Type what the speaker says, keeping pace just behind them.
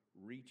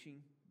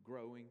reaching,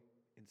 growing,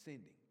 and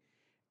sending.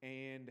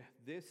 And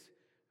this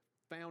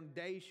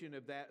foundation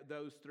of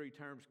those three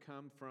terms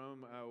come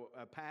from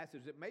a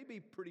passage that may be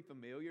pretty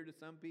familiar to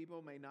some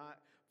people, may not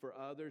for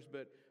others,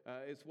 but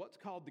it's what's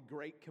called the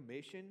Great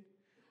Commission.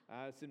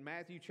 It's in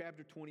Matthew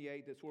chapter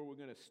 28. That's where we're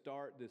going to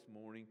start this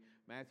morning.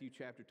 Matthew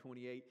chapter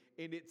 28.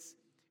 And it's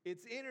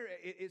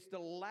the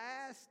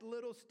last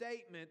little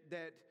statement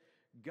that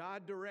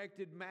God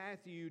directed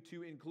Matthew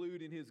to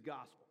include in his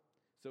gospel.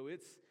 So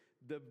it's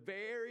the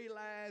very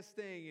last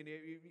thing. And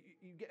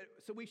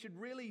so we should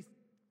really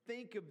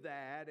think of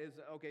that as,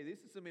 okay, this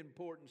is some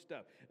important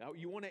stuff. Now,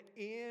 you want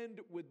to end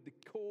with the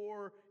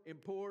core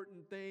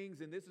important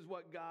things, and this is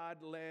what God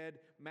led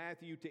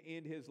Matthew to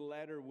end his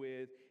letter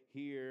with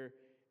here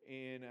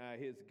in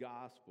his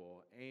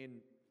gospel. And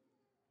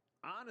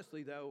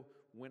honestly, though,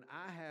 when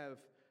I have,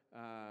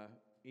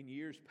 in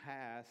years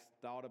past,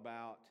 thought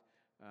about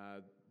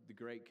the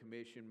Great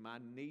Commission, my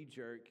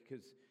knee-jerk,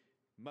 because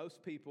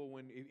most people,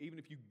 even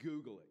if you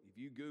Google it, if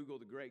you Google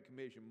the Great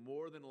Commission,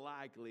 more than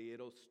likely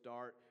it'll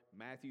start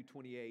Matthew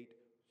 28,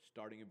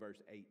 starting in verse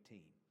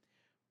 18.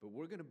 But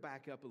we're going to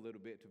back up a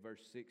little bit to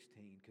verse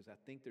 16, because I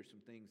think there's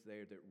some things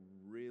there that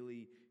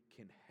really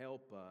can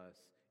help us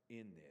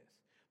in this.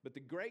 But the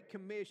Great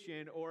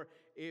Commission, or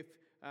if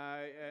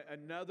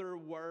another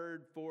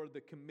word for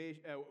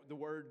the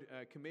word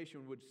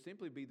commission would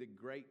simply be the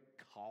great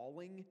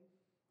calling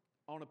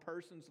on a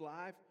person's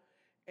life.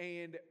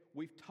 And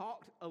we've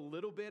talked a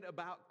little bit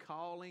about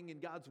calling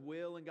and God's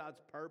will and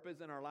God's purpose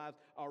in our lives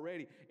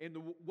already. And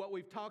what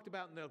we've talked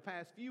about in the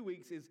past few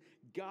weeks is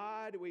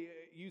God, we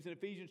use in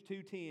Ephesians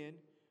 2:10,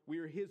 we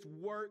are His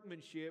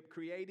workmanship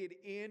created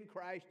in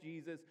Christ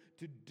Jesus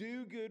to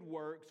do good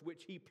works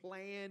which He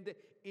planned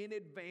in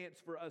advance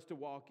for us to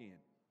walk in.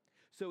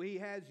 So He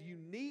has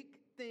unique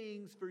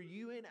things for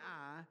you and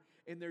I,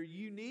 and they're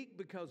unique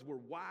because we're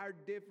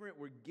wired different,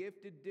 we're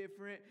gifted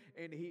different,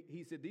 and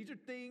He said these are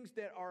things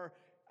that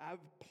I've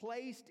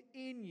placed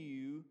in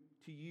you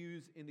to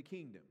use in the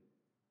kingdom.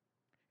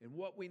 And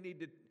what we need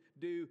to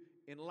do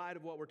in light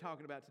of what we're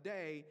talking about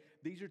today,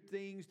 these are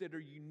things that are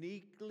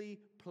uniquely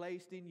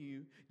placed in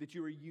you, that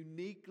you are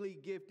uniquely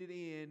gifted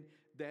in,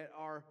 that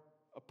are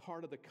a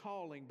part of the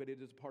calling, but it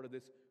is a part of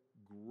this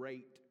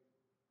great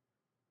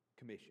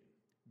commission,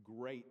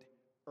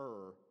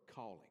 greater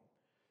calling.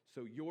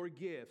 So your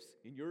gifts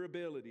and your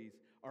abilities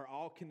are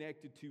all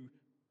connected to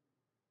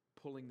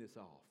pulling this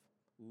off,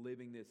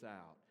 living this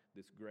out,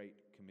 this great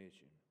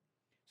commission.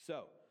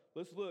 So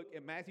let's look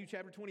at Matthew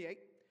chapter 28,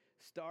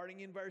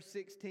 starting in verse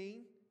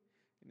 16,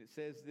 and it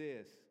says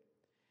this: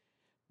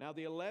 Now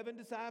the 11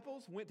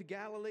 disciples went to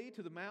Galilee,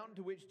 to the mountain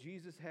to which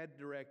Jesus had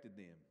directed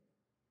them.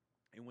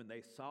 And when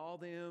they saw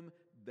them,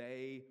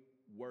 they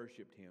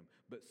worshiped Him,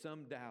 but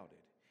some doubted.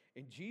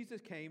 And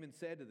Jesus came and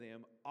said to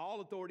them,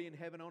 All authority in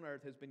heaven and on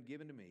earth has been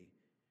given to me.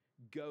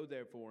 Go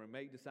therefore and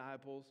make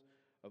disciples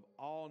of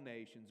all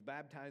nations,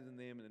 baptizing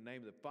them in the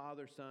name of the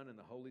Father, Son, and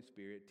the Holy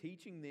Spirit,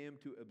 teaching them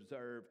to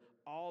observe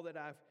all that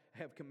I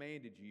have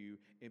commanded you.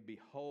 And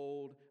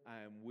behold, I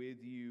am with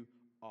you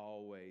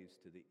always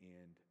to the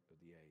end of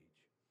the age.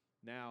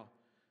 Now,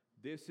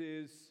 this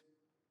is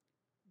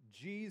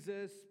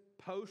Jesus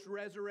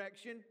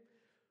post-resurrection.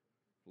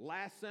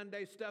 Last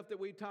Sunday stuff that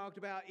we talked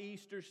about,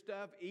 Easter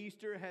stuff.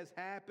 Easter has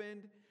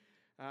happened.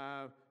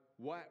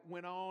 What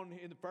went on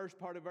in the first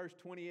part of verse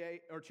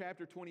 28 or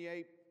chapter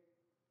 28?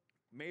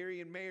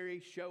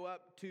 Mary show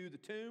up to the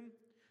tomb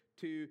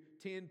to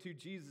tend to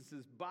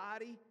Jesus'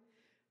 body.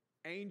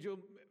 Angel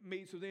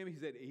meets with them. He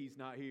said, He's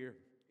not here.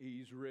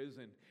 He's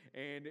risen.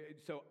 And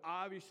so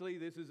obviously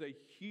this is a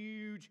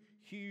huge,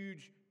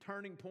 huge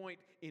turning point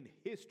in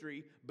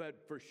history,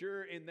 but for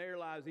sure in their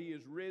lives, He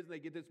is risen. They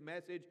get this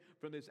message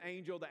from this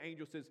angel. The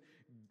angel says,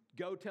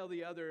 go tell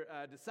the other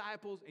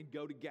disciples and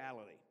go to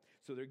Galilee.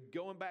 So they're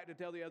going back to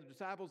tell the other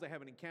disciples. They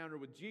have an encounter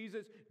with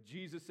Jesus.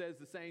 Jesus says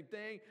the same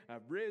thing.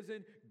 I've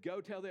risen.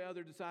 Go tell the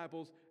other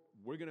disciples.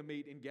 We're going to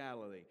meet in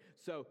Galilee.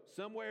 So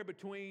somewhere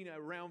between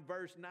around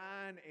verse 9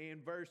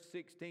 and verse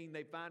 16,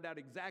 they find out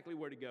exactly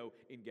where to go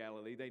in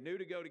Galilee. They knew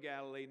to go to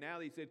Galilee. Now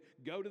He said,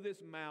 go to this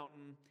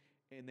mountain,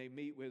 and they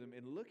meet with Him.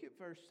 And look at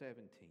verse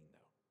 17,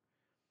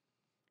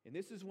 though. And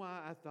this is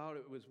why I thought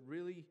it was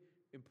really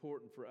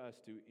important for us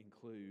to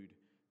include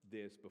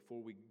this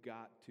before we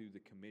got to the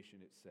commission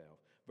itself.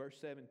 Verse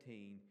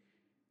 17,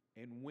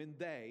 and when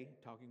they,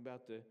 talking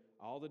about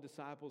all the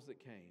disciples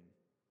that came,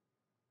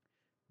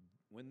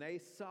 when they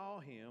saw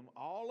Him,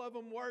 all of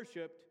them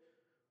worshiped,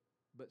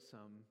 but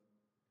some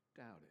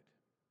doubted.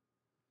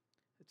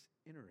 That's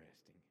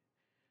interesting.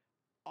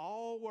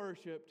 All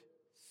worshiped,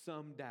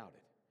 some doubted.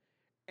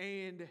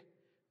 And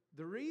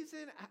the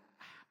reason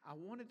I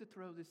wanted to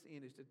throw this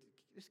in is to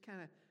just kind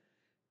of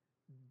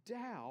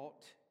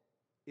doubt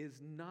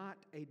is not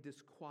a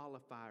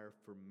disqualifier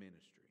for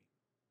ministry.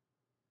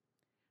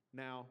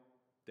 Now,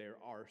 there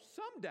are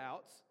some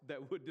doubts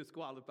that would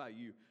disqualify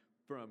you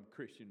from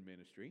Christian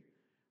ministry.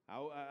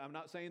 I'm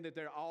not saying that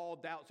all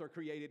doubts are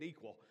created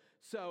equal.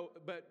 So,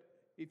 but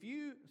if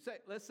you say,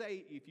 let's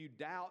say if you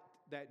doubt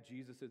that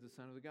Jesus is the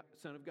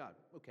Son of God.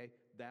 Okay,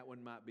 that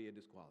one might be a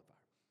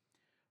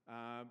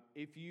disqualifier.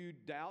 If you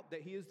doubt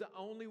that he is the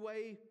only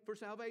way for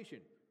salvation,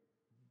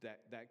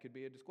 that could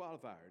be a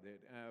disqualifier.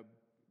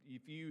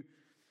 If you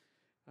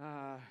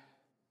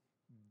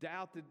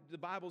doubt that the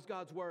Bible's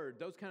God's word,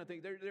 those kind of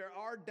things, there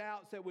are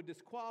doubts that would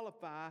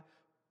disqualify,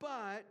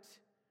 but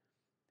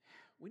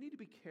we need to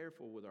be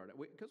careful with our doubts,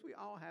 because we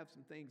all have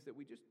some things that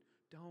we just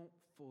don't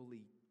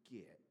fully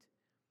get.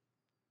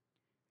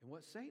 And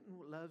what Satan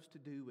loves to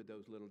do with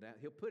those little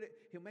doubts,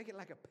 he'll make it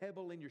like a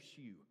pebble in your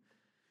shoe.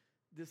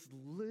 This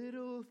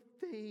little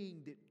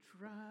thing that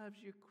drives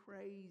you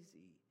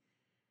crazy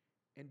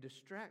and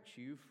distracts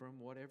you from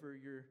whatever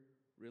you're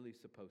really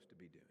supposed to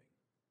be doing.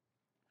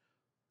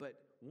 But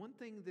one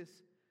thing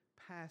this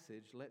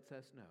passage lets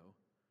us know,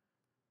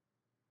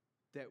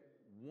 that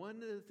one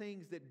of the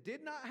things that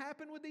did not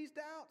happen with these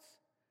doubts,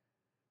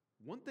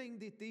 one thing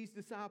that these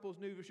disciples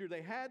knew for sure,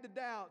 they had the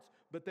doubts,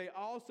 but they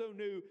also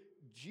knew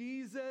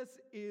Jesus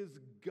is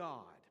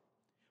God.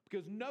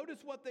 Because notice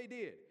what they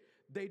did.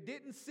 They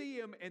didn't see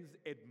him and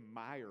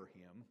admire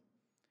him.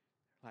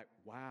 Like,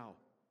 wow,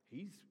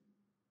 he's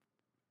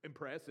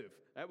impressive.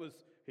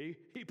 He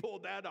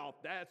pulled that off.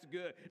 That's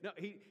good. No,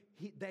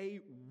 they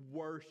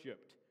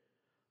worshiped.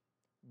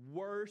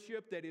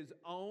 Worship that is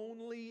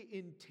only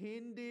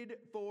intended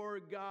for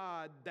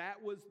God.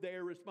 That was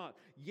their response.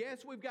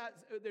 Yes,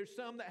 there's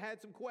some that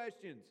had some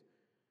questions,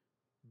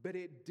 but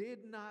it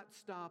did not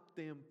stop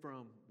them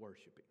from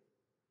worshiping.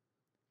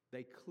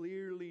 They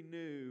clearly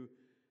knew.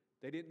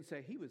 They didn't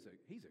say he's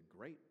a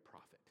great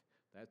prophet.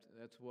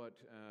 That's what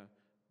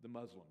the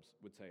Muslims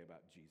would say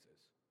about Jesus.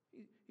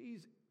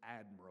 He's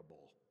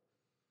admirable.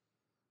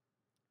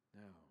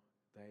 No,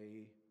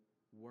 they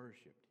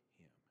worshiped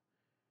him.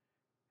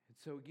 And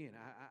so again,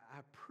 I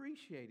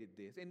appreciated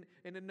this.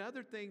 And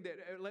another thing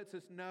that lets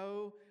us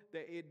know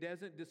that it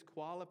doesn't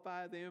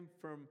disqualify them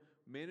from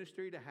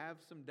ministry to have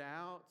some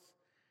doubts,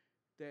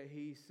 that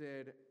he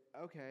said,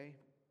 okay,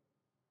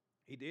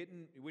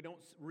 we don't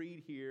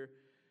read here,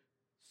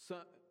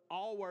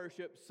 all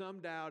worship, some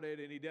doubted,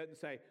 and he doesn't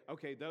say,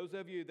 okay, those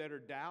of you that are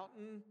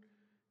doubting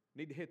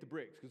need to hit the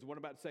bricks, because what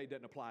I'm about to say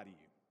doesn't apply to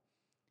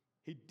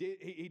you.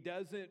 He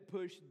doesn't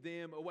push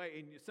them away.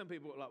 And some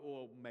people are like,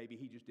 well, maybe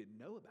he just didn't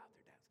know about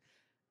their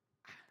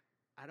doubts.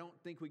 I don't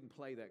think we can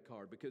play that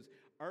card, because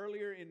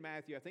earlier in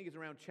Matthew, I think it's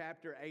around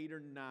chapter 8 or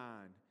 9,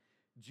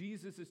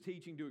 Jesus is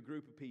teaching to a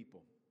group of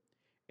people.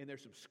 And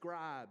there's some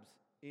scribes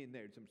in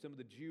there, some of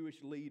the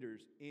Jewish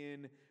leaders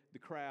in the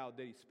crowd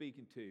that he's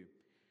speaking to.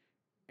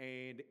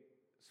 And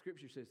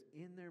Scripture says,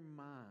 in their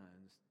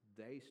minds,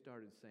 they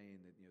started saying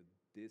that,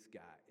 this guy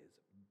is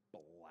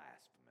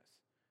blasphemous.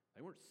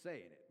 They weren't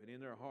saying it, but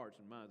in their hearts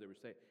and minds, they were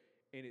saying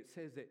it. And it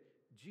says that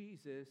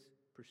Jesus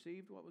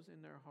perceived what was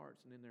in their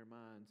hearts and in their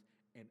minds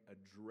and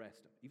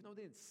addressed them. Even though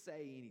they didn't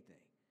say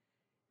anything,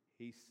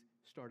 he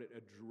started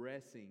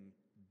addressing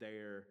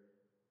their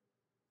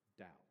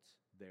doubts,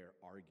 their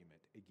argument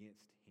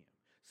against him.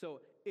 So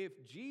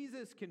if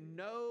Jesus can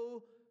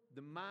know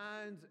the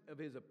minds of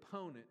his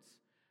opponents,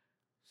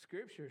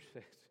 Scripture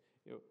says,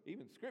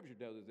 even Scripture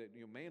tells us that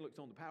man looks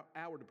on the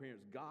outward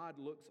appearance, God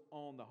looks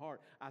on the heart.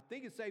 I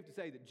think it's safe to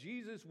say that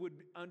Jesus would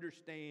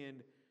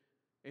understand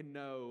and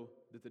know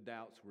that the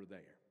doubts were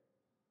there.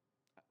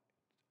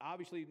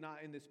 Obviously not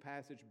in this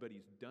passage, but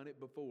he's done it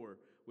before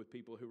with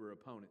people who were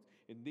opponents.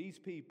 And these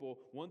people,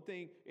 one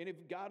thing, and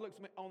if God looks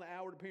on the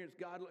outward appearance,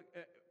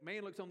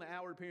 man looks on the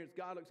outward appearance,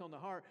 God looks on the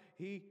heart,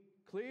 he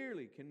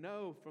clearly can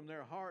know from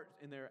their hearts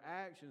and their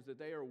actions that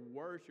they are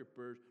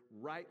worshipers,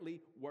 rightly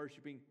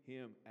worshiping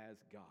him as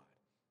God.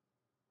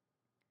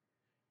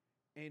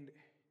 And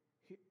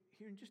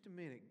here in just a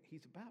minute,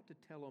 he's about to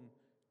tell them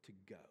to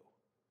go.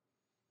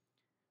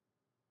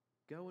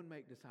 Go and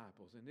make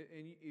disciples.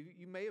 And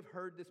you may have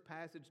heard this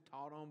passage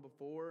taught on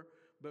before,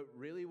 but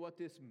really what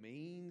this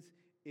means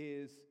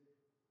is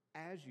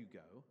as you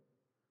go,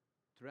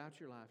 throughout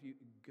your life, you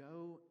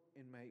go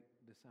and make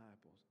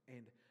disciples.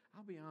 And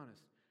I'll be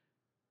honest,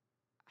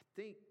 I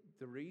think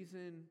the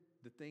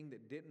thing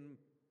that didn't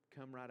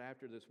come right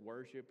after this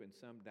worship and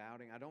some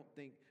doubting, I don't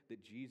think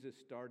that Jesus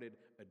started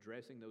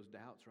addressing those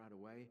doubts right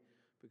away,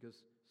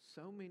 because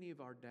so many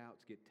of our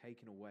doubts get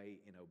taken away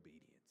in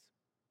obedience.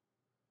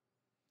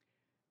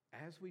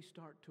 As we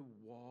start to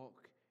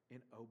walk and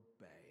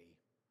obey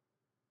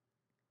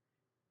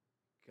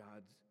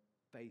God's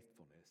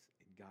faithfulness,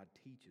 and God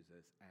teaches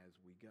us as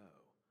we go,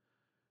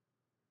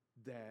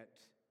 that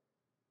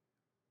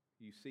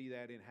you see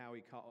that in how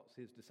he calls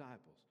his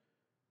disciples.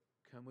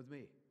 Come with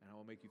me, and I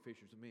will make you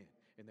fishers of men.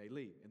 And they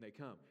leave, and they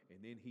come. And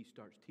then he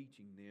starts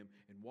teaching them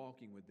and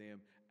walking with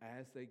them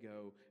as they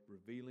go,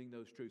 revealing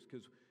those truths.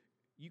 Because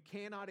you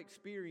cannot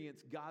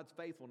experience God's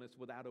faithfulness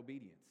without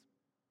obedience.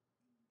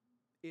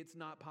 It's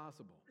not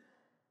possible.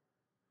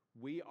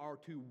 We are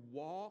to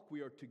walk,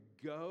 we are to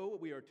go,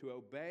 we are to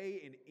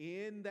obey, and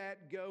in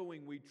that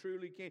going, we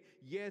truly can.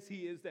 Yes,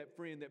 He is that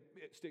friend that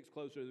sticks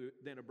closer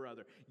than a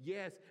brother.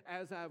 Yes,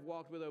 as I've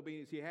walked with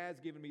obedience, He has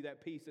given me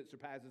that peace that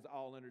surpasses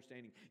all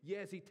understanding.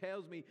 Yes, He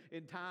tells me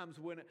in times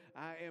when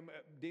I am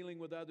dealing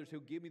with others, He'll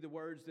give me the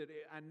words that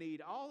I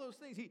need. All those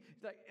things,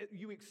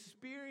 you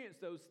experience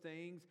those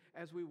things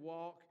as we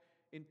walk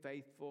in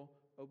faithful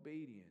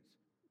obedience.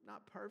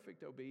 Not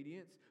perfect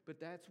obedience, but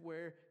that's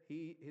where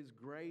His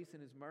grace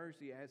and His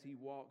mercy as He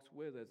walks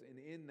with us. And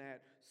in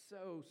that,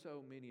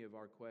 so many of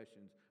our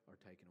questions are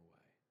taken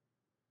away.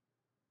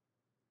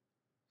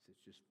 It says,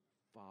 just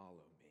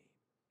follow me.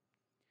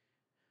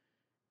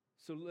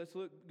 So let's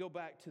go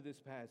back to this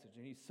passage.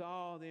 And He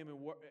saw them, and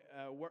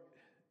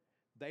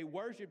they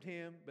worshiped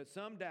Him, but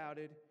some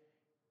doubted.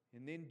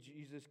 And then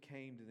Jesus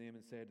came to them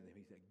and said to them,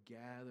 He said,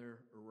 gather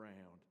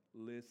around,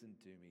 listen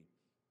to me.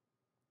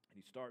 And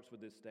He starts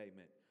with this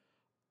statement.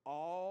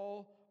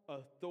 All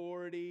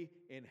authority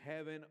in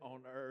heaven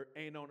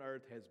and on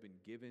earth has been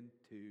given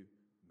to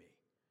me.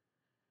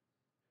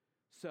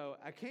 So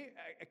I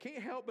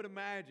can't help but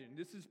imagine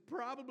this is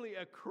probably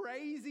a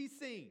crazy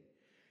scene.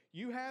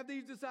 You have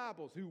these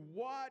disciples who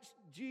watched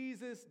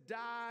Jesus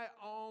die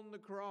on the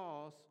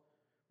cross,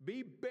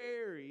 be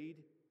buried,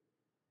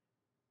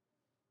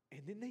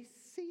 and then they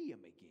see Him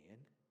again.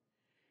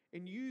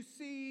 And you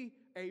see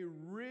a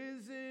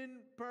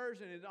risen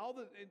person, and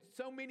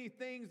so many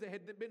things that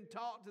had been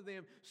taught to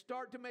them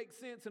start to make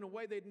sense in a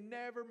way they'd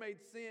never made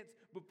sense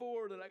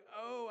before. They're like,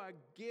 oh, I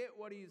get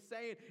what He's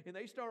saying. And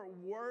they start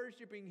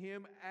worshiping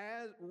Him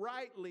as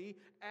rightly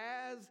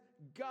as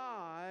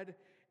God.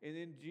 And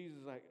then Jesus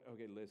is like,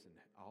 okay, listen,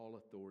 all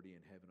authority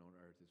in heaven and on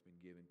earth has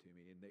been given to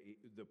me.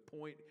 And the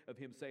point of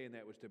Him saying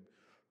that was to,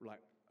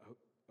 like,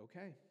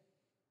 okay.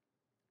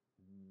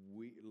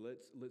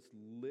 Let's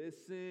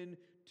listen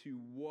to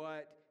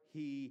what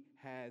He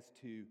has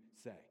to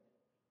say.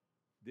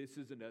 This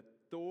is an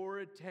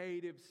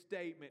authoritative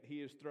statement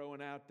He is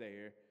throwing out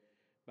there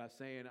by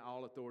saying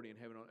all authority in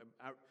heaven.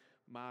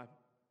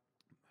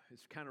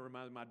 It's kind of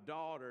reminds me, my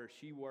daughter,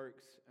 she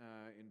works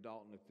in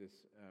Dalton at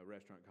this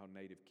restaurant called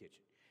Native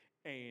Kitchen.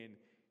 And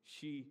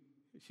she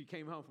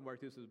came home from work.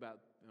 This was about,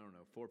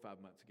 4 or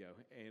 5 months ago.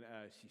 And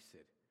she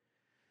said,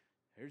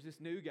 there's this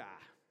new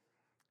guy.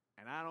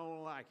 And I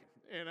don't like him.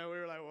 And we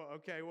were like, well,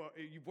 okay, well,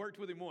 you've worked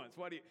with him once.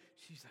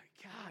 She's like,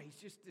 God, he's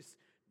just this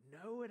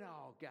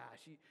know-it-all guy.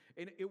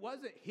 And it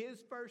wasn't his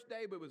first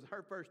day, but it was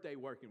her first day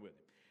working with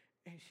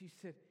him. And she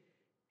said,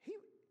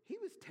 he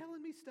was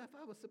telling me stuff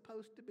I was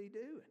supposed to be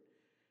doing.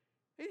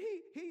 And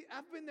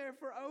I've been there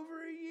for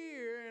over a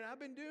year, and I've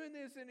been doing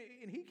this, and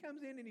he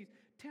comes in and he's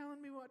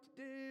telling me what to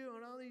do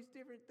on all these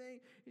different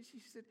things. And she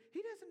said,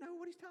 he doesn't know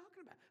what he's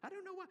talking about. I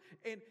don't know why.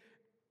 And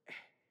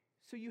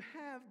so you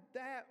have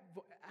that,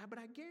 but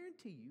I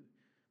guarantee you,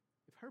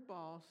 if her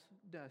boss,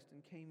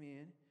 Dustin, came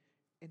in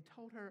and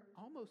told her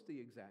almost the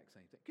exact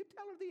same thing, could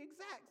tell her the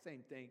exact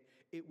same thing,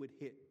 it would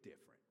hit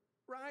different,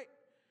 right?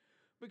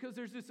 Because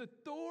there's this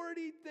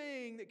authority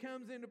thing that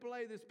comes into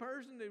play. This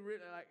person that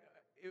really,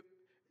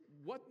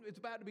 what it's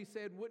about to be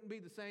said wouldn't be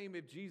the same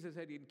if Jesus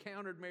had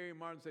encountered Mary and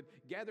Martha and said,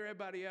 gather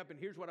everybody up and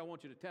here's what I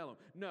want you to tell them.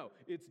 No,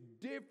 it's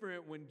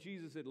different when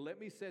Jesus said, let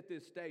me set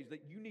this stage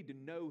that you need to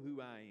know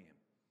who I am.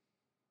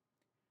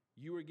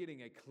 You are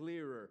getting a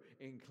clearer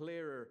and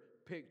clearer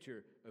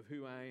picture of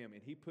who I am.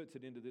 And He puts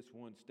it into this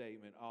one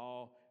statement,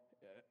 all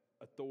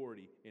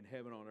authority in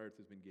heaven and on earth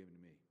has been given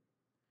to me.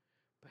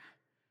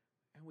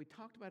 And we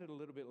talked about it a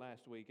little bit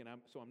last week, and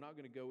I'm not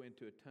going to go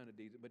into a ton of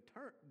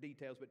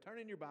details, but turn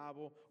in your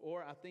Bible,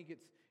 or I think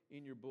it's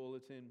in your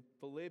bulletin.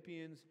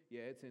 Philippians,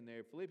 it's in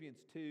there. Philippians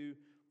 2,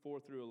 4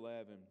 through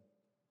 11.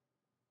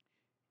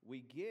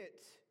 We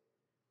get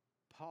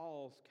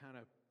Paul's kind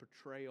of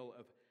portrayal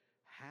of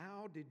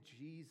how did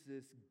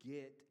Jesus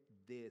get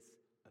this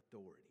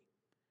authority?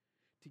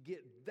 To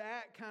get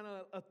that kind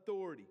of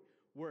authority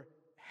where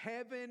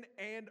heaven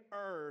and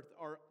earth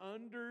are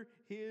under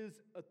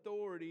His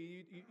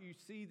authority, you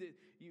see that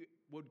you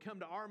would come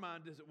to our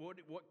mind is what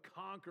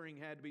conquering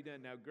had to be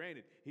done. Now,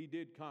 granted, He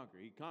did conquer.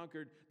 He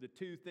conquered the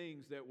two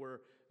things that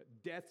were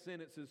death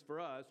sentences for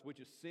us, which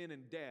is sin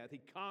and death.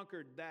 He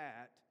conquered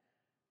that.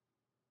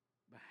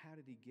 But how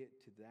did He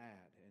get to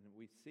that? And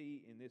we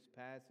see in this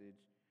passage,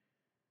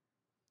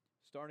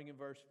 starting in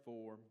verse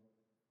 4,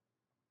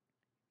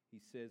 he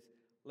says,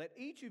 let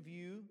each of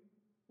you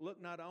look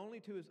not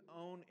only to his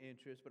own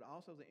interest, but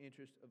also the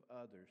interest of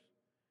others.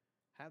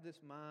 Have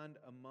this mind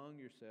among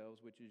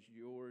yourselves, which is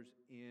yours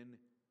in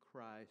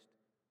Christ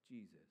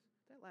Jesus.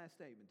 That last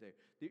statement there.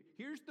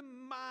 Here's the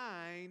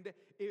mind.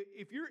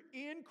 If you're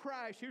in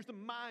Christ, here's the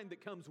mind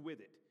that comes with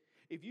it.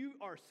 If you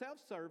are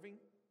self-serving,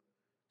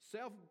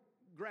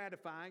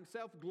 self-gratifying,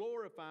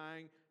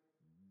 self-glorifying,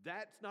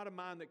 that's not a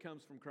mind that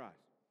comes from Christ.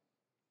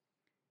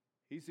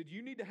 He said,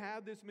 you need to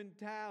have this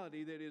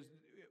mentality that is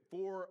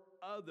for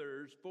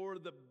others, for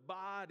the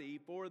body,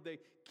 for the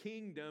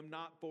kingdom,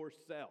 not for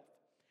self.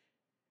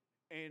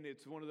 And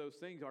it's one of those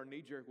things, our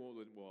knee-jerk,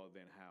 well,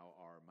 then how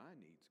are my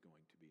needs going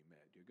to be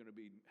met?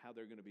 how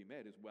they're going to be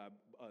met is by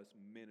us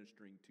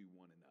ministering to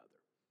one another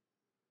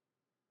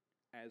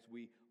as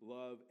we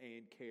love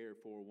and care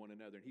for one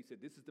another. And he said,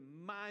 this is the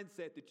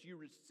mindset that you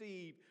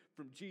receive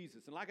from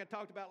Jesus. And like I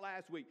talked about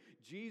last week,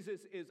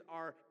 Jesus is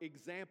our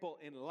example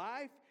in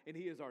life, and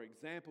he is our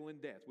example in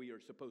death. We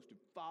are supposed to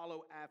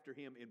follow after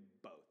him in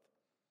both.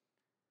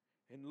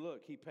 And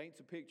look, he paints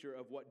a picture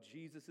of what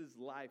Jesus'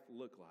 life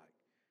looked like.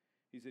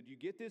 He said, you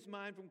get this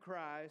mind from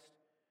Christ,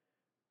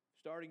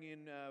 starting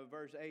in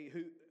verse 8,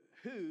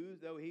 who,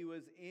 though he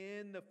was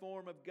in the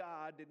form of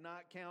God, did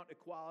not count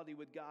equality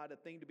with God a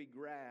thing to be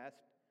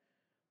grasped,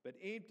 but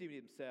emptied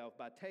himself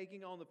by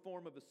taking on the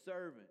form of a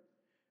servant.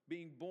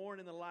 Being born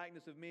in the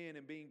likeness of men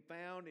and being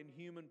found in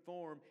human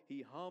form,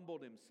 he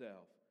humbled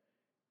himself.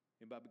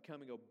 And by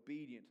becoming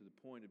obedient to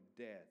the point of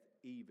death,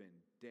 even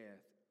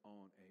death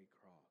on a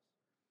cross.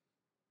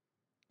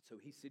 So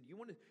he said, you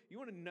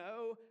want to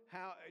know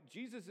how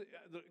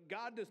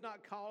God does not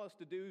call us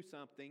to do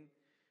something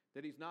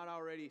that he's not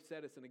already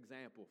set us an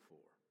example for.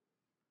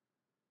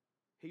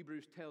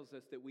 Hebrews tells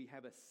us that we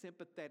have a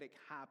sympathetic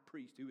high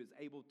priest who is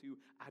able to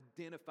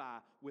identify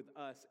with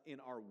us in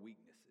our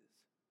weaknesses.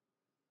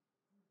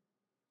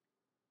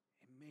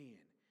 And man,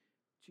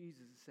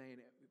 Jesus is saying,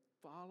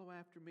 follow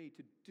after me.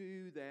 To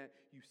do that,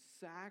 you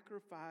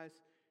sacrifice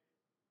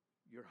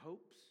your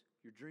hopes,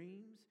 your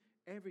dreams,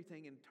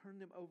 everything, and turn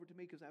them over to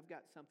me because I've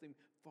got something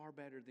far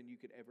better than you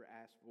could ever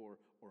ask for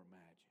or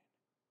imagine.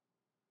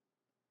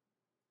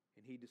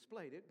 And he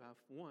displayed it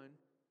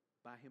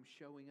by him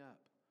showing up.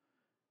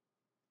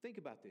 Think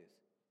about this.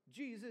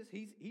 Jesus,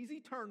 he's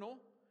eternal.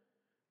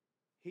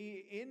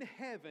 He in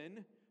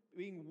heaven,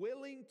 being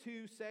willing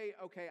to say,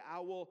 okay, I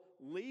will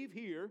leave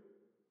here,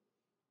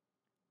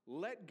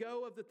 let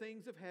go of the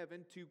things of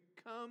heaven to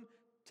come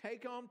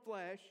take on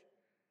flesh,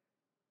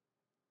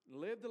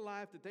 live the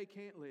life that they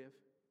can't live,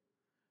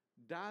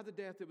 die the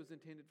death that was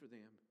intended for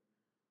them,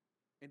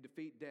 and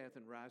defeat death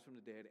and rise from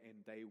the dead, and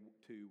they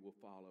too will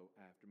follow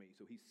after me.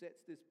 So he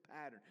sets this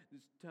pattern,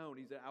 this tone.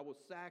 He said, I will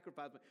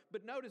sacrifice.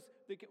 But notice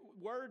the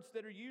words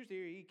that are used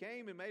here. He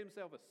came and made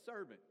himself a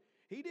servant.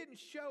 He didn't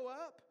show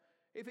up.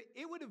 If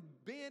it would have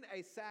been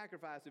a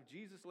sacrifice if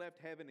Jesus left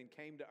heaven and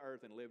came to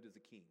earth and lived as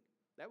a king.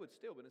 That would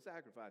still have been a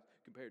sacrifice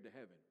compared to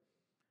heaven.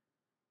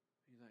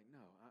 He's like,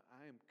 no,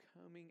 I am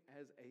coming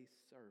as a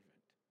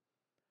servant,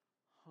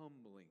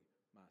 humbling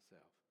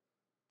myself.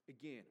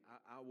 Again,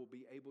 I will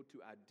be able to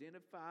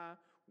identify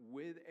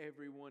with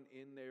everyone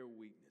in their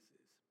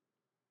weaknesses.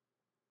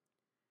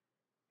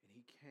 And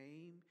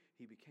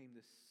he became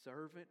the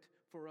servant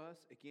for us.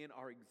 Again,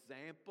 our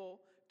example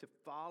to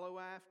follow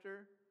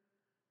after.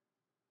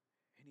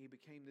 And he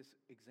became this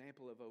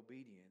example of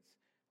obedience,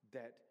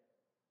 that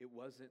it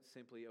wasn't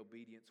simply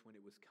obedience when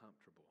it was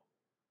comfortable.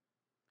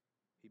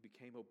 He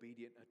became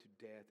obedient unto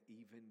death,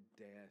 even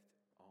death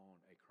on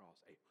a cross,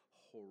 a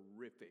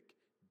horrific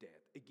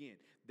death. Again,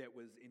 that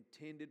was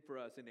intended for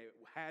us, and it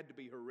had to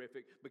be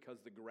horrific because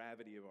of the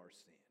gravity of our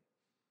sin.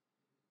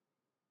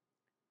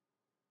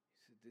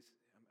 He said,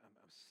 I'm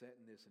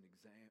setting this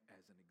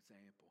as an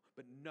example.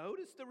 But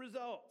notice the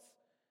results.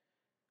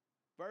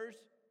 Verse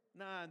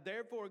 9,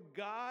 therefore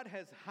God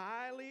has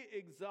highly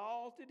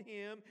exalted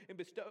him and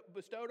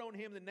bestowed on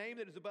him the name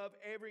that is above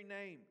every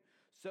name,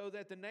 so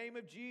that the name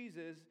of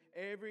Jesus,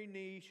 every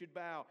knee should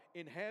bow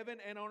in heaven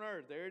and on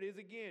earth. There it is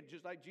again,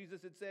 just like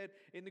Jesus had said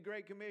in the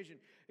Great Commission.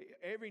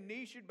 Every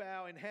knee should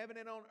bow in heaven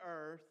and on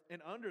earth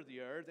and under the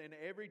earth, and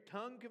every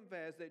tongue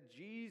confess that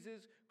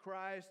Jesus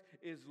Christ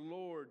is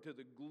Lord, to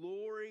the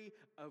glory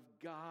of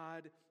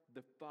God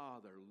the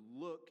Father.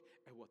 Look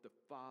at what the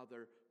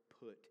Father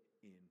put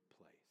in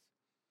place.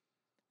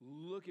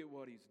 Look at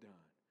what he's done.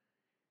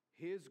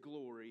 His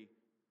glory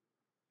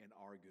and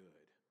our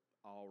good,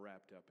 all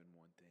wrapped up in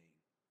one thing.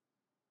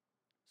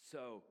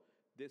 So,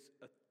 this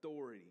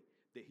authority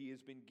that he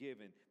has been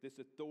given, this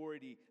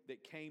authority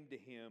that came to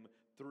him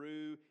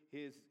through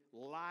his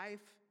life,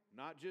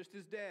 not just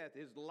his death.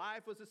 His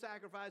life was a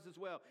sacrifice as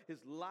well. His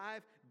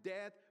life,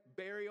 death,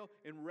 burial,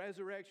 and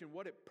resurrection,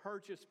 what it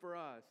purchased for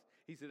us.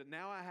 He said,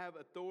 now I have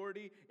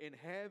authority in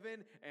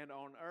heaven and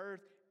on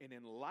earth, and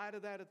in light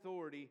of that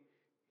authority,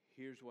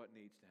 here's what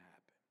needs to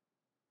happen.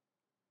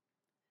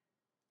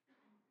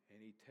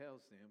 And he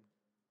tells them,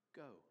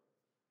 go.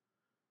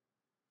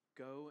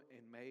 Go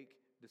and make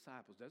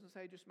disciples. Doesn't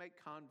say just make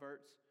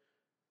converts.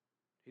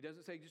 He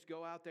doesn't say just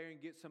go out there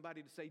and get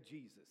somebody to say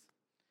Jesus.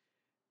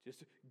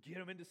 Just get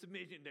them into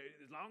submission.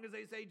 As long as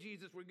they say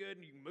Jesus, we're good,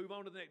 and you can move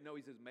on to the next. No,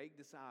 he says make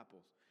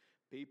disciples.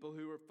 People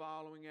who are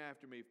following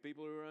after me.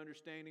 People who are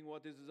understanding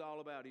what this is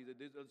all about. He said,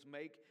 let's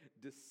make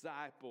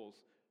disciples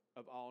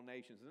of all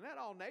nations. And that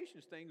all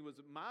nations thing was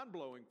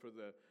mind-blowing for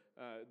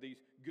these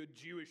good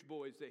Jewish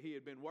boys that he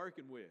had been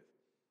working with.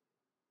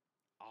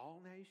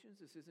 All nations?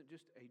 This isn't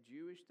just a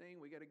Jewish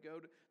thing. We got to go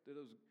to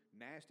those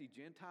nasty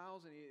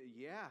Gentiles. And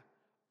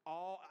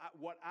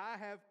what I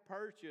have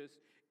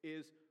purchased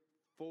is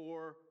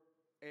for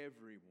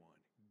everyone.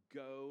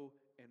 Go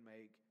and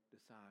make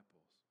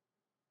disciples.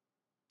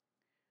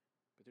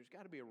 But there's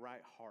got to be a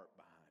right heart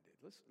behind it.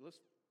 Let's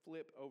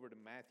flip over to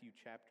Matthew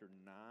chapter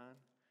 9.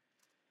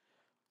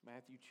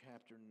 Matthew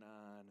chapter 9.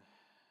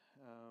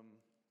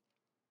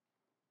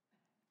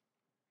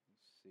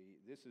 Let's see.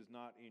 This is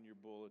not in your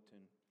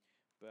bulletin,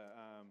 but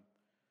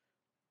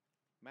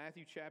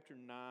Matthew chapter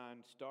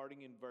 9,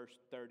 starting in verse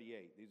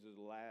 38. These are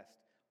the last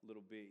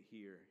little bit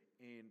here.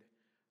 And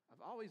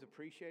I've always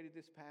appreciated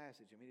this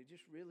passage. I mean, it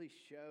just really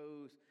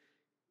shows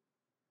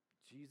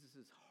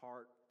Jesus'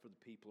 heart for the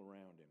people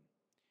around him.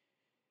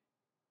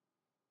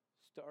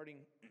 Starting,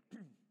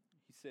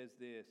 he says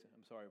this,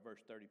 verse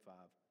 35.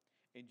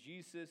 And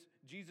Jesus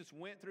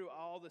went through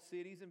all the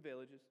cities and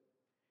villages,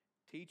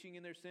 teaching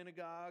in their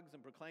synagogues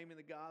and proclaiming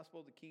the gospel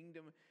of the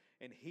kingdom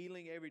and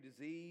healing every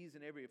disease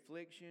and every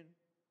affliction.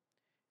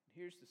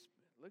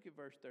 Look at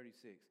verse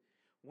 36.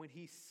 When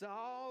he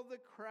saw the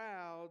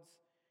crowds,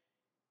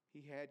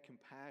 he had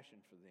compassion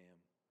for them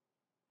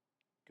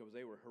because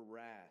they were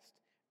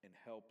harassed and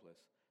helpless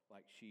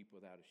like sheep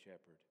without a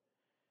shepherd.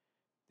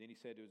 Then he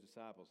said to his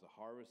disciples, the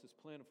harvest is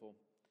plentiful,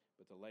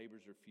 but the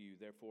laborers are few.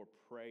 Therefore,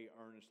 pray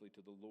earnestly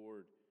to the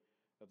Lord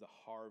of the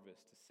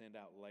harvest to send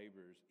out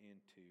laborers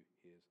into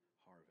his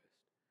harvest.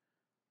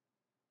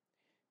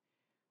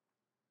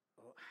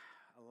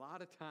 A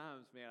lot of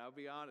times, man, I'll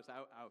be honest,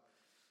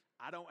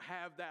 I don't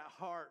have that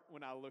heart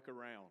when I look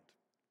around.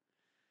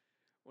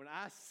 When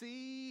I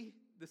see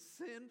the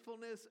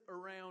sinfulness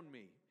around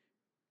me,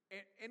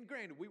 and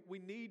granted, we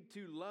need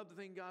to love the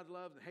thing God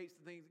loves and hates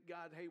the things that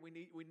God hates.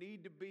 We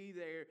need to be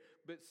there.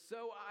 But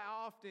so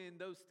often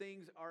those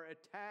things are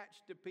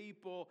attached to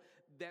people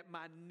that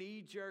my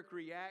knee-jerk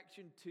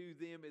reaction to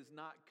them is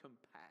not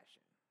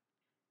compassion.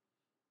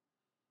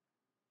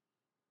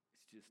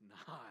 It's just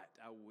not.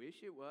 I wish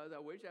it was. I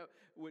wish I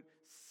would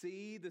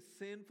see the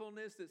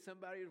sinfulness that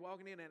somebody is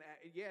walking in. And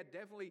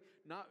definitely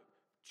not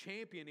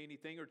champion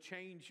anything or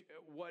change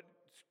what,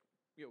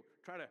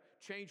 try to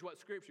change what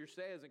Scripture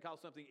says and call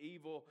something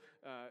evil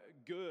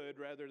good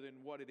rather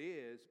than what it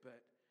is.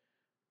 But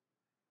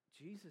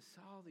Jesus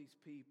saw these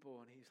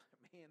people and he's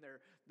like, man,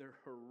 they're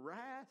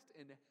harassed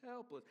and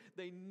helpless.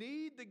 They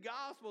need the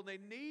gospel. They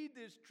need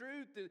this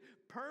truth to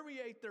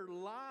permeate their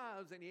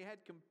lives. And he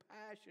had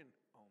compassion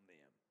on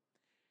them.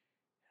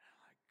 And I'm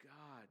like,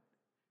 God,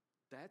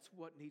 that's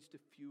what needs to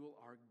fuel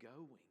our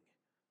going.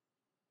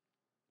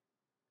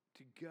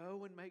 To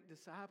go and make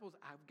disciples,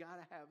 I've got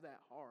to have that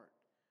heart.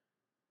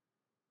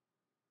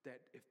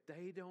 That if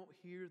they don't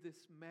hear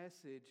this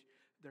message,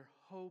 they're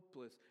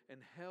hopeless and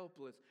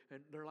helpless,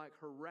 and they're like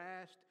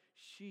harassed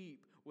sheep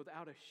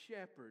without a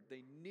shepherd.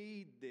 They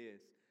need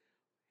this.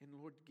 And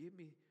Lord, give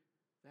me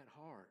that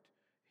heart.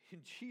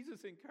 And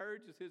Jesus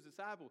encourages his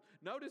disciples.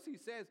 Notice he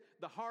says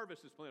the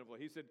harvest is plentiful.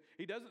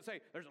 He doesn't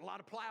say there's a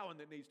lot of plowing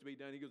that needs to be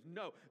done. He goes,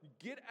 no,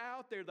 get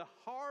out there. The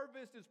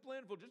harvest is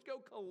plentiful. Just go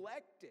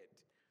collect it.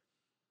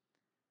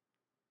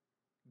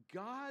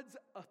 God's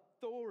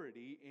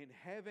authority in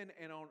heaven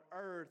and on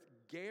earth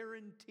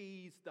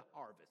guarantees the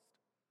harvest.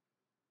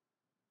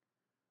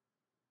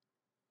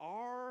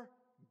 Our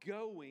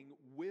going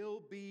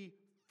will be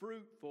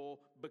fruitful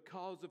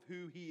because of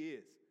who he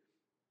is.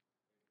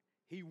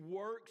 He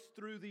works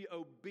through the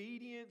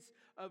obedience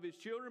of his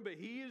children, but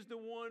he is the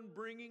one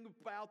bringing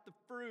about the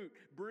fruit,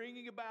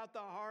 bringing about the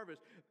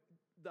harvest.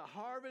 The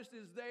harvest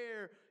is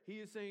there. He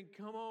is saying,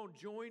 come on,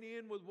 join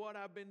in with what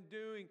I've been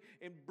doing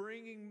and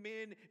bringing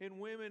men and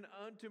women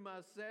unto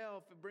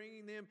myself and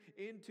bringing them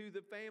into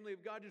the family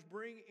of God. Just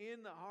bring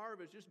in the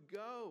harvest. Just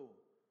go.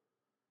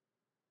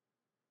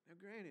 Now,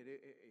 granted,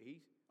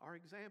 he's our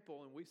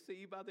example, and we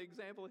see by the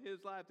example of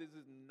his life, this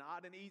is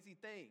not an easy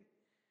thing.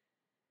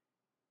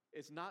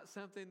 It's not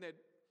something that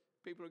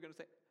people are going to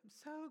say, I'm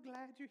so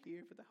glad you're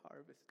here for the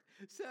harvest.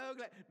 So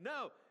glad.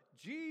 No.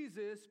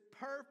 Jesus,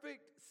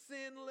 perfect,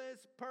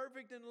 sinless,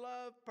 perfect in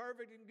love,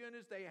 perfect in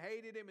goodness, they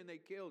hated him and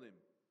they killed him.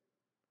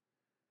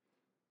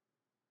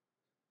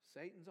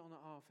 Satan's on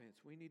the offense.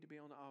 We need to be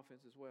on the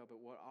offense as well.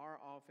 But what our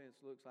offense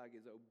looks like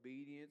is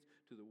obedience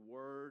to the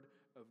Word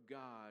of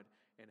God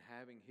and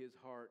having his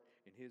heart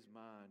and his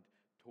mind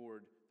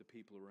toward the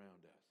people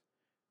around us.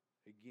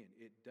 Again,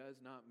 it does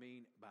not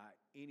mean by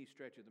any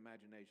stretch of the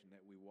imagination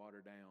that we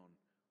water down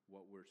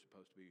what we're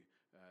supposed to be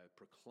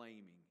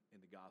proclaiming in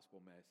the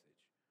gospel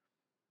message.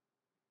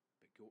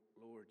 But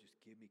Lord,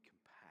 just give me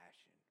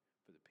compassion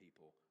for the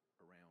people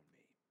around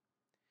me.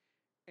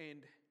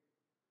 And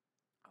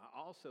I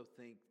also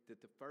think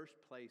that the first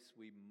place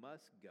we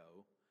must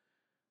go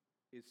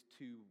is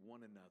to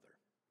one another.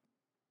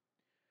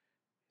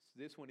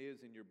 So this one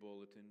is in your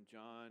bulletin,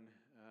 John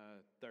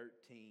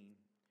 13,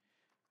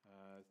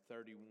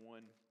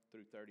 31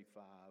 through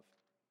 35.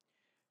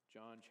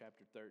 John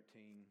chapter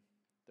 13,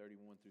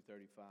 31 through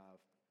 35.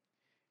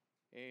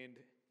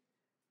 And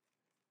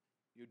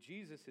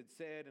Jesus had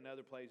said in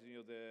other places,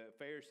 the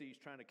Pharisees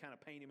trying to kind of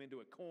paint him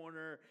into a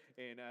corner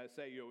and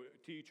say,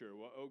 teacher,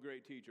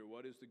 great teacher,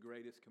 what is the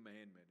greatest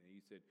commandment? And he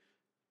said,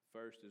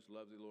 first is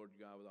love the Lord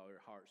God with all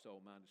your heart,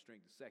 soul, mind, and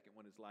strength. The second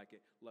one is like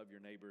it, love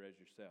your neighbor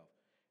as yourself.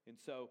 And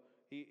so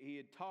he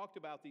had talked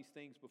about these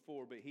things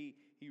before, but he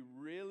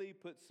really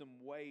put some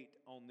weight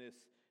on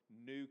this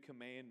new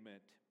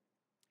commandment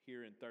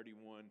here in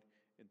 31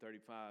 and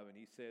 35. And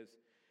he says,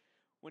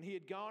 when he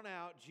had gone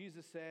out,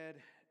 Jesus said,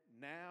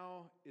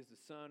 now is the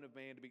Son of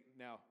Man to be.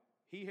 Now,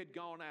 he had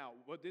gone out.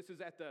 Well, this is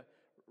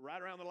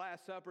right around the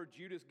Last Supper.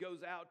 Judas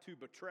goes out to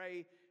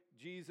betray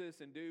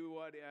Jesus and do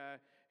what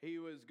he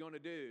was going to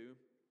do.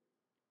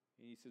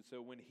 And he said,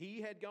 so when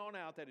he had gone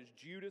out, that is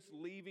Judas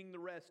leaving the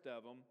rest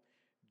of them,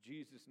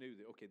 Jesus knew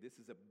that, okay, this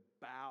is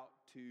about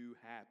to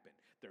happen.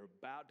 They're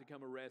about to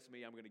come arrest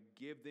me. I'm going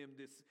to give them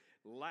this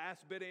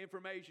last bit of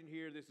information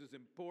here. This is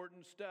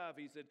important stuff.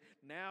 He said,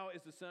 now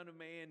is the Son of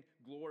Man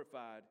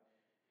glorified,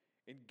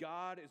 and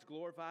God is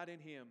glorified in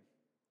him.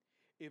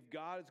 If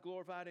God is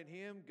glorified in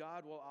him,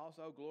 God will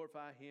also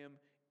glorify him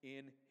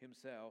in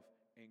himself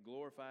and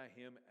glorify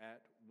him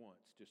at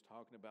once. Just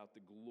talking about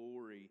the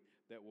glory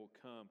that will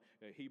come.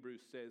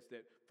 Hebrews says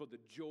that for the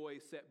joy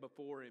set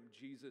before him,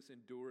 Jesus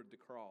endured the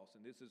cross.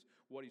 And this is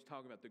what he's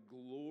talking about, the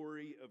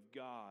glory of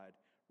God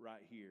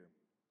right here.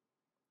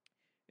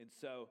 And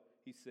so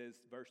he says,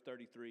 verse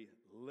 33,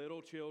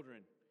 little children,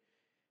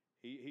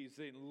 he's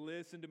saying,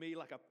 listen to me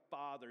like a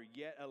father.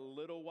 Yet a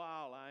little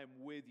while I am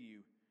with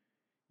you.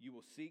 You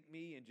will seek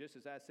me, and just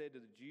as I said to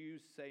the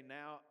Jews, say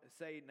now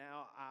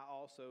I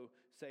also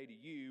say to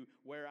you,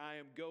 where I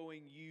am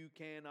going, you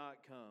cannot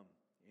come.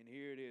 And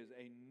here it is,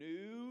 a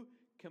new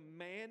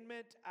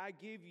commandment I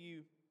give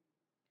you,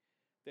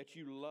 that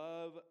you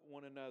love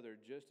one another,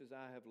 just as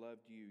I have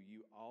loved you.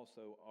 You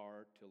also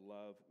are to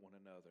love one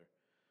another.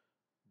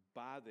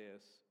 By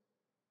this,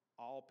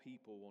 all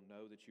people will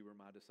know that you are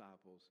my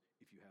disciples,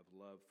 if you have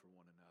love for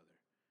one another.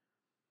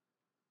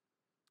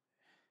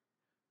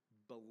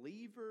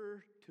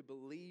 Believer to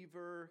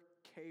believer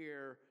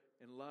care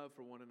and love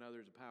for one another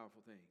is a powerful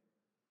thing.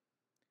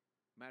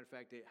 Matter of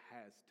fact, it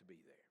has to be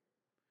there.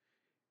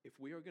 If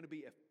we are going to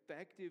be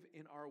effective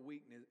in our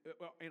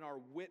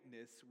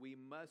witness, we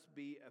must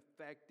be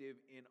effective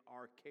in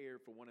our care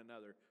for one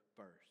another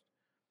first.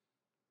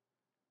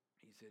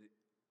 He said,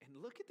 and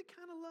look at the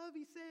kind of love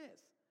he says.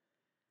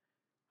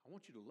 I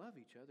want you to love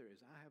each other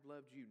as I have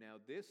loved you. Now,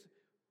 this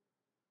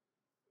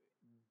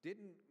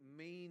didn't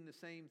mean the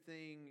same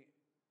thing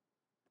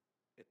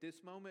at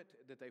this moment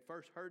that they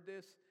first heard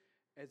this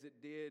as it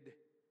did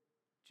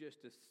just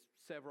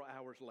several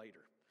hours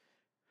later,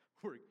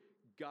 where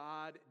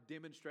God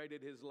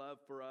demonstrated his love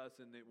for us,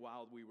 and that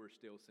while we were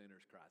still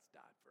sinners, Christ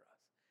died for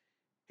us.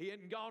 He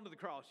hadn't gone to the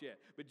cross yet,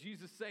 but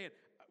Jesus is saying,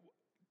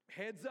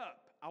 heads up,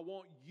 I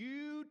want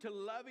you to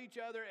love each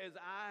other as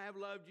I have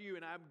loved you,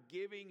 and I'm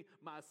giving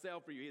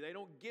myself for you. They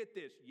don't get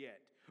this yet.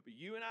 But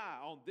you and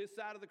I, on this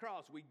side of the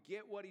cross, we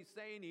get what he's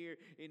saying here.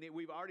 And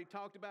we've already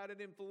talked about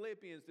it in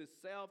Philippians, this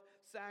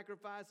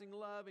self-sacrificing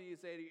love. And he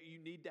said you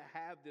need to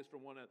have this for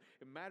one another.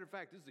 As a matter of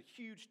fact, this is a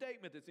huge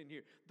statement that's in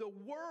here. The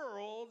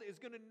world is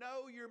going to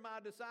know you're my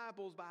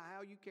disciples by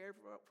how you care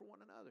for one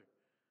another.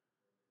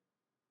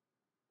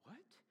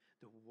 What?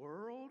 The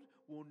world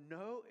will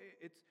know?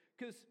 It's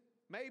because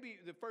maybe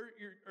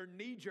your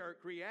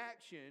knee-jerk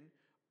reaction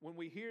when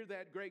we hear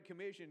that Great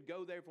Commission,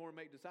 go therefore and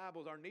make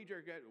disciples, our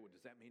knee-jerk reaction, well,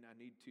 does that mean I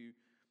need to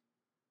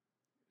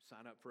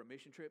sign up for a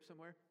mission trip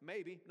somewhere?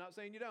 Maybe. Not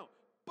saying you don't.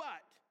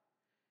 But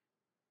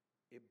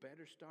it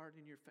better start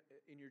in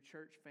your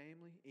church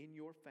family, in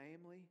your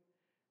family,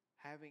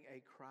 having a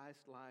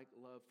Christ-like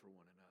love for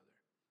one another.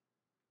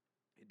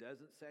 It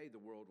doesn't say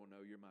the world will know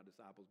you're my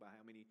disciples by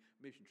how many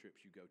mission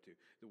trips you go to.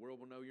 The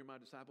world will know you're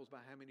my disciples by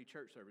how many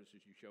church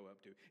services you show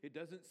up to. It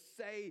doesn't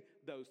say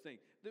those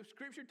things. The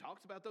scripture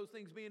talks about those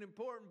things being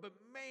important, but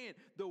man,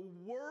 the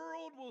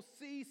world will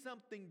see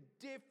something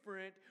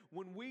different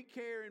when we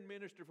care and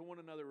minister for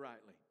one another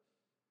rightly.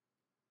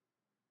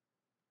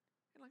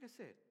 And like I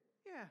said,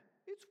 yeah,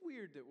 it's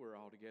weird that we're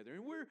all together,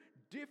 and we're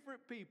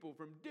different people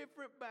from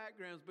different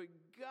backgrounds, but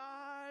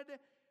God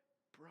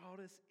brought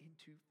us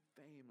into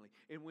family.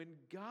 And when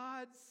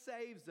God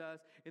saves us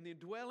and the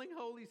indwelling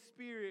Holy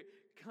Spirit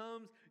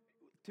comes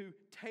to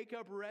take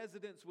up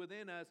residence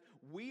within us,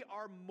 we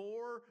are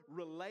more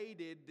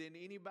related than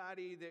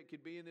anybody that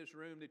could be in this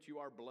room that you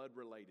are blood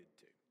related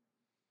to,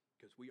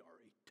 because we are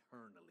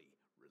eternally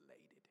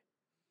related.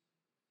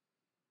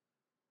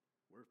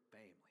 We're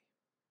family.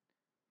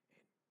 And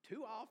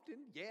too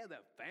often, yeah, the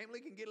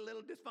family can get a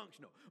little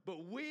dysfunctional,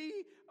 but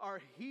we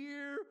are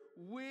here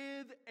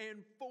with and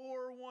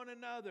for one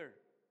another.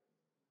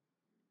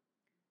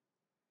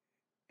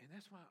 And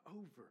that's why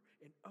over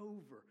and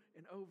over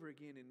and over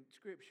again in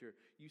Scripture,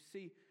 you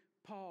see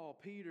Paul,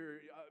 Peter,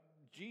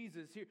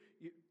 Jesus here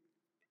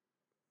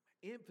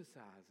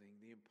emphasizing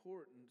the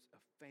importance of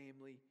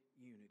family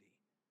unity.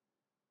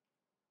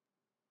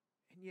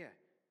 And yeah,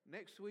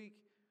 next week,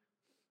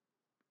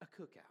 a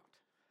cookout.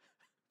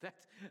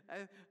 That's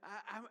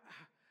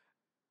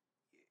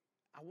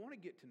I want to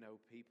get to know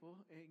people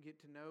and get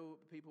to know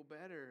people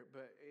better,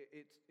 but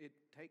it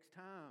takes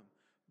time.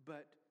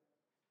 But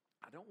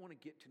I don't want to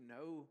get to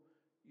know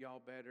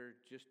y'all better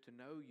just to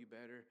know you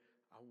better.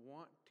 I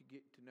want to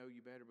get to know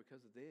you better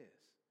because of this.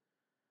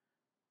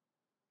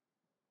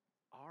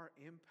 Our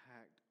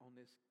impact on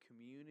this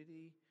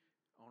community,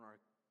 on our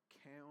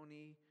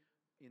county,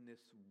 in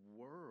this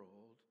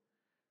world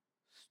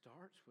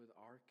starts with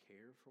our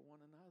care for one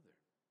another.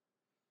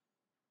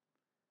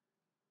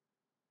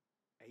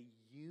 A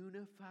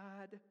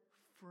unified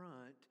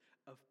front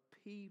of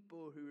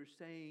people who are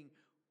saying,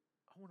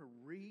 I want to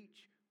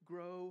reach,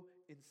 grow,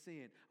 and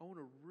sin. I want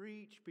to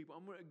reach people.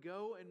 I'm going to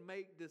go and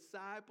make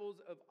disciples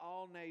of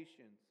all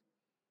nations.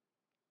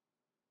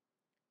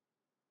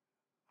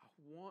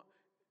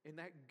 And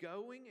that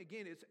going,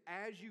 again, it's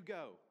as you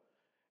go.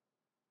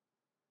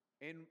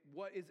 And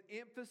what is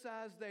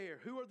emphasized there,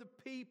 who are the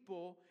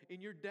people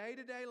in your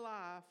day-to-day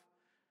life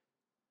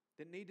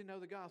that need to know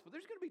the gospel?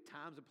 There's going to be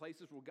times and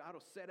places where God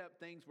will set up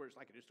things where it's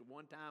like just a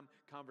one-time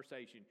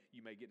conversation.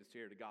 You may get to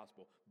share the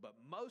gospel. But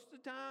most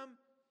of the time,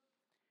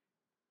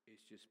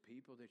 it's just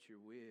people that you're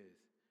with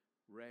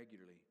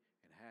regularly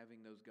and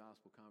having those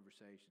gospel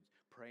conversations,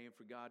 praying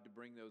for God to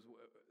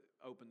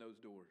open those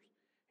doors.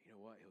 You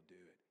know what? He'll do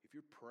it. If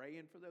you're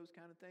praying for those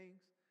kind of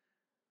things,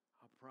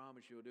 I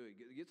promise you he'll do it.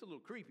 It gets a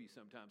little creepy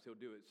sometimes. He'll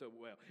do it so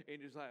well.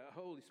 And it's like,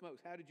 holy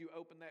smokes, how did you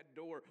open that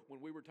door when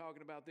we were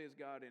talking about this,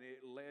 God, and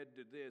it led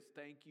to this?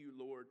 Thank you,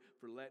 Lord,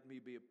 for letting me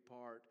be a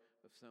part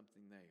of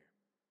something there.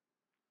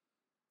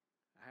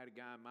 I had a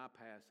guy in my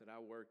past that I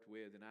worked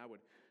with, and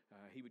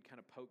he would kind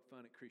of poke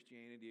fun at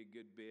Christianity a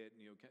good bit,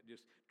 and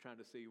just trying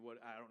to see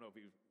I don't know if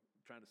he was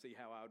trying to see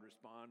how I would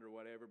respond or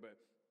whatever,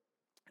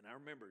 and I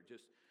remember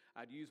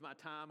I'd use my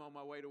time on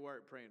my way to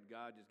work praying,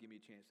 God, just give me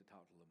a chance to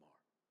talk to Lamar.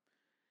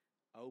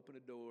 Open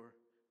a door,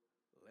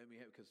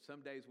 because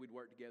some days we'd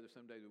work together,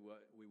 some days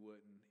we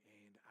wouldn't.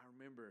 And I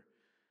remember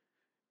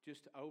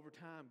just over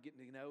time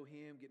getting to know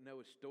him, getting to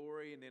know his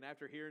story. And then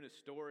after hearing his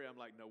story, I'm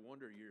like, no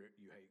wonder you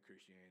hate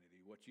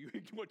Christianity. What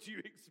you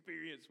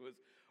experienced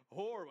was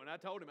horrible. And I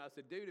told him, I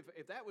said, dude,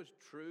 if that was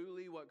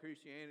truly what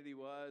Christianity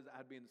was,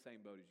 I'd be in the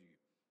same boat as you.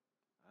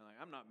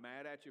 I'm not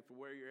mad at you for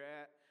where you're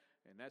at,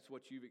 and that's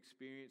what you've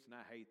experienced, and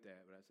I hate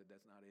that. But I said,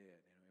 that's not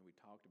it. And we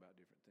talked about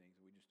different things.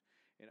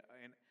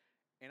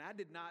 And I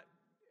did not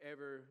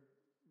ever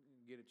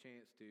get a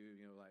chance to,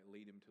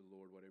 lead him to the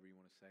Lord, whatever you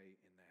want to say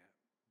in that.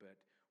 But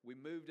we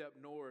moved up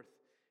north,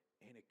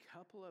 and a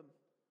couple of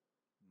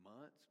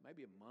months,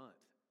 maybe a month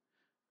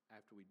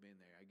after we'd been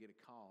there, I get a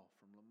call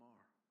from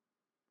Lamar.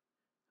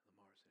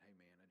 Lamar said, hey,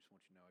 man, I just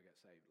want you to know I got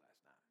saved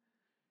last night.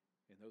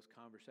 And those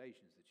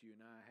conversations that you and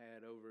I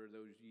had over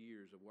those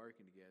years of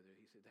working together,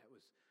 he said that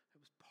was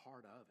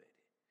part of it.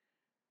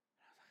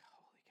 And I was like,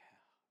 holy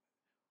cow.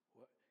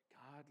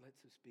 God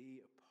lets us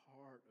be a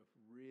part of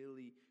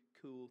really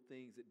cool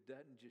things that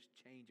doesn't just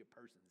change a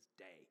person's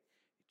day.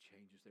 It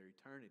changes their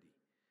eternity.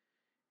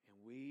 And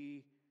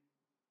we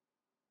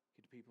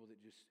get to people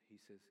that he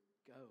says,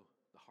 go.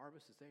 The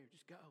harvest is there.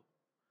 Just go.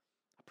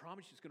 I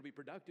promise you it's going to be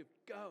productive.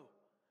 Go.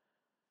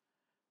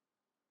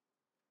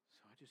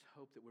 So I just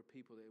hope that we're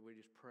people that we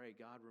just pray,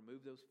 God,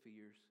 remove those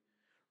fears.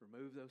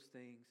 Remove those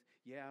things.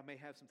 Yeah, I may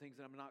have some things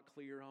that I'm not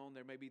clear on.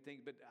 There may be things,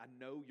 but I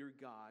know you're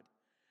God.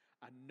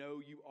 I know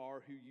you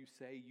are who you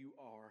say you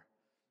are,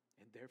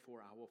 and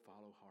therefore I will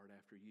follow hard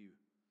after you.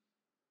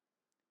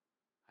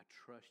 I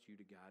trust you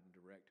to guide and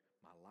direct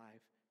my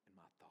life and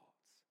my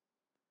thoughts.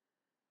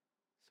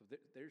 So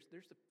there's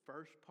the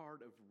first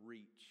part of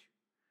reach.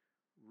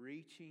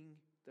 Reaching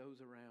those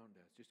around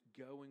us. Just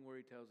going where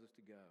he tells us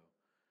to go.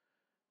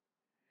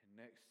 And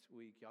next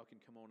week, y'all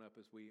can come on up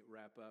as we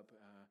wrap up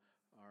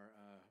our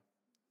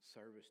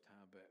service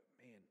time. But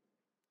man,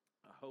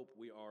 I hope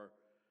we are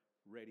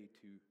ready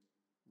to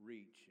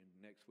reach, and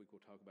next week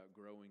we'll talk about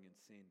growing and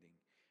sending.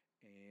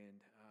 And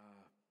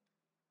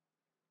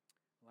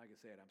like I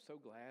said, I'm so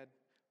glad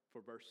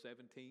for verse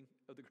 17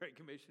 of the Great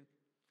Commission.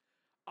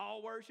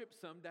 All worship,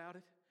 some doubt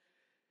it.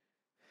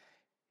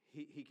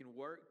 He can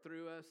work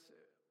through us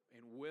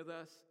and with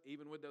us,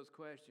 even with those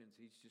questions.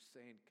 He's just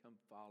saying, come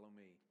follow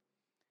me.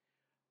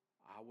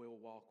 I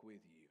will walk with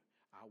you.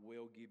 I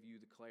will give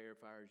you the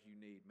clarifiers you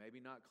need.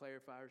 Maybe not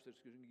clarifiers that's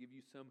going to give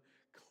you some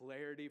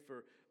clarity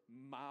for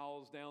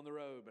miles down the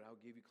road, but I'll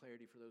give you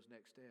clarity for those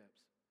next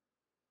steps.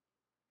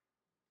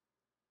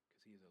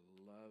 Because he is a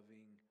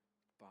loving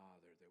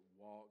father that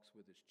walks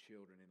with his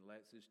children and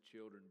lets his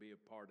children be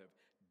a part of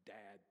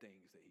dad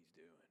things that he's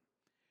doing.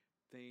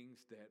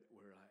 Things that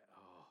we're like,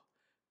 oh,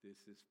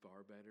 this is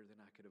far better than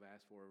I could have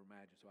asked for or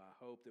imagined. So I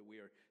hope that we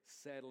are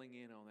settling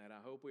in on that.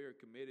 I hope we are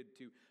committed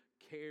to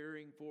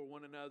caring for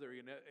one another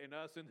and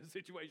us in the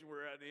situation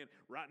we're at in.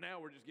 Right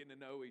now, we're just getting to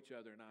know each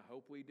other, and I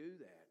hope we do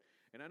that.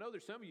 And I know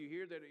there's some of you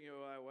here that,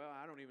 well,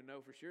 I don't even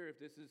know for sure if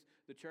this is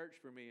the church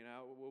for me, and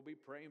we'll be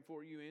praying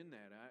for you in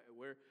that.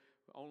 We're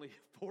only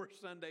 4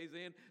 Sundays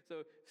in,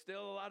 so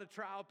still a lot of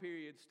trial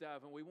period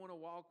stuff, and we want to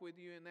walk with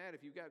you in that.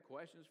 If you've got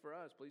questions for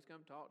us, please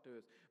come talk to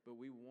us. But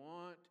we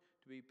want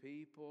to be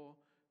people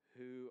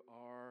who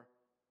are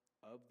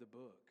of the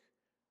book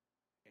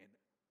and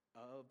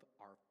of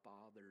our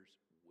Father's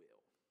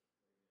will.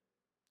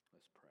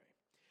 Let's pray.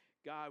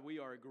 God, we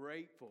are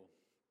grateful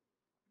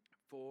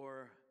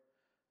for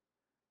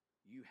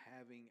you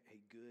having a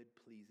good,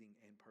 pleasing,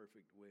 and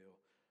perfect will,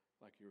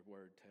 like your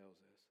word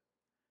tells us.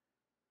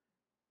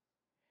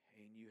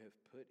 And you have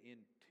put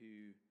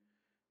into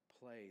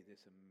play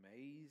this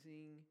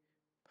amazing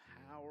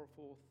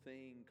powerful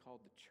thing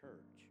called the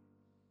church.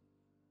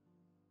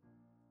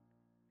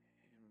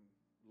 And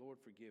Lord,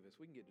 forgive us.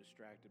 We can get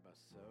distracted by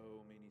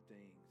so many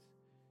things.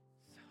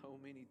 So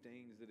many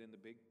things that in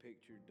the big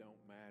picture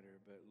don't matter.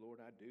 But Lord,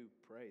 I do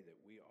pray that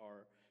we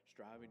are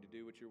striving to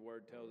do what your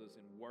word tells us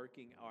and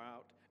working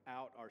out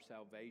our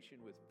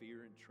salvation with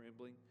fear and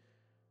trembling.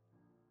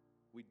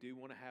 We do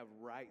want to have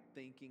right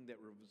thinking that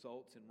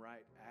results in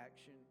right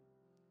action.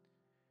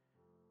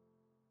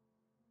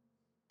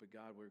 But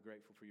God, we're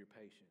grateful for your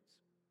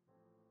patience.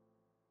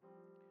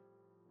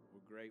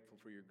 We're grateful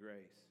for your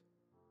grace.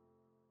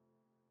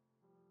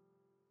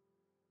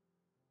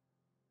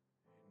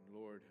 And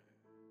Lord,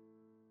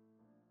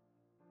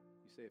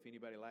 you say if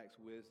anybody lacks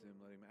wisdom,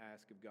 let him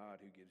ask of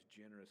God who gives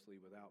generously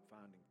without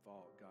finding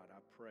fault. God, I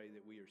pray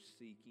that we are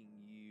seeking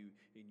you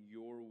in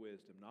your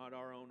wisdom, not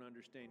our own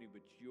understanding,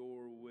 but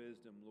your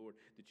wisdom, Lord,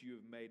 that you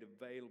have made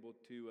available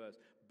to us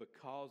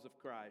because of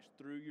Christ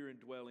through your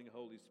indwelling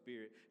Holy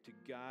Spirit to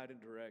guide and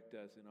direct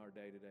us in our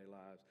day-to-day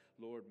lives.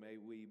 Lord, may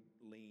we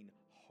lean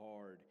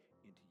hard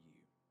into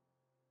you.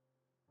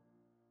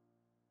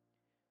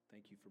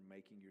 Thank you for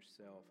making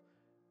yourself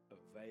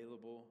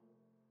available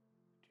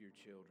to your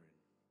children.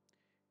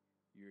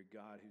 You're a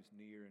God who's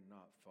near and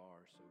not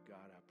far. So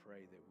God, I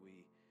pray that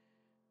we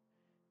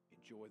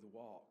enjoy the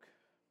walk,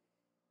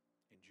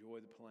 enjoy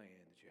the plan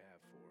that you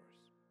have for us.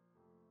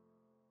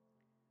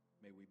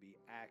 May we be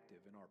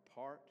active in our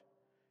part,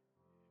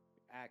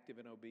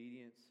 active in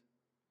obedience,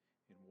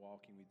 in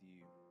walking with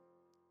you.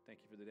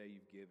 Thank you for the day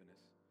you've given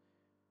us.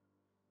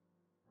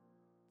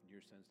 In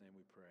your Son's name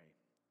we pray.